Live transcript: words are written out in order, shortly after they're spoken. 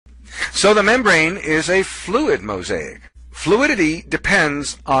So the membrane is a fluid mosaic. Fluidity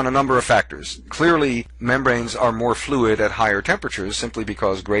depends on a number of factors. Clearly, membranes are more fluid at higher temperatures simply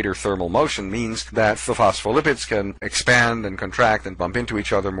because greater thermal motion means that the phospholipids can expand and contract and bump into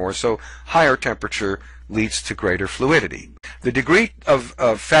each other more, so higher temperature leads to greater fluidity. The degree of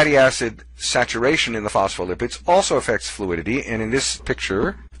fatty acid saturation in the phospholipids also affects fluidity, and in this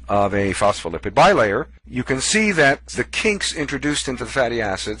picture of a phospholipid bilayer, you can see that the kinks introduced into the fatty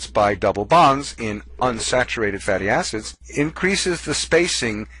acids by double bonds in unsaturated fatty acids increases the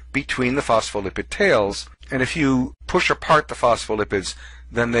spacing between the phospholipid tails, and if you push apart the phospholipids,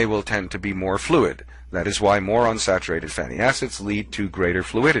 then they will tend to be more fluid. That is why more unsaturated fatty acids lead to greater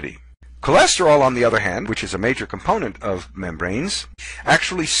fluidity. Cholesterol, on the other hand, which is a major component of membranes,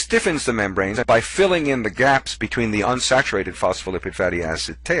 actually stiffens the membranes by filling in the gaps between the unsaturated phospholipid fatty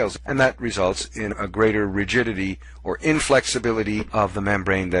acid tails, and that results in a greater rigidity or inflexibility of the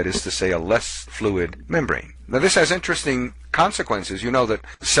membrane, that is to say, a less fluid membrane. Now this has interesting consequences. You know that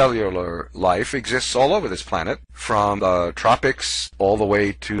cellular life exists all over this planet, from the tropics all the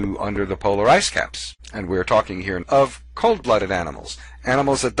way to under the polar ice caps. And we're talking here of cold-blooded animals,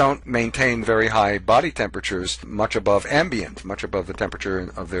 animals that don't maintain very high body temperatures, much above ambient, much above the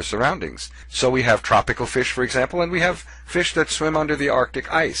temperature of their surroundings. So we have tropical fish, for example, and we have fish that swim under the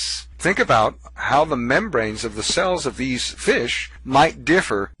Arctic ice. Think about how the membranes of the cells of these fish might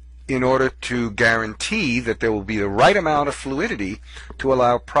differ in order to guarantee that there will be the right amount of fluidity to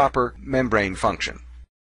allow proper membrane function.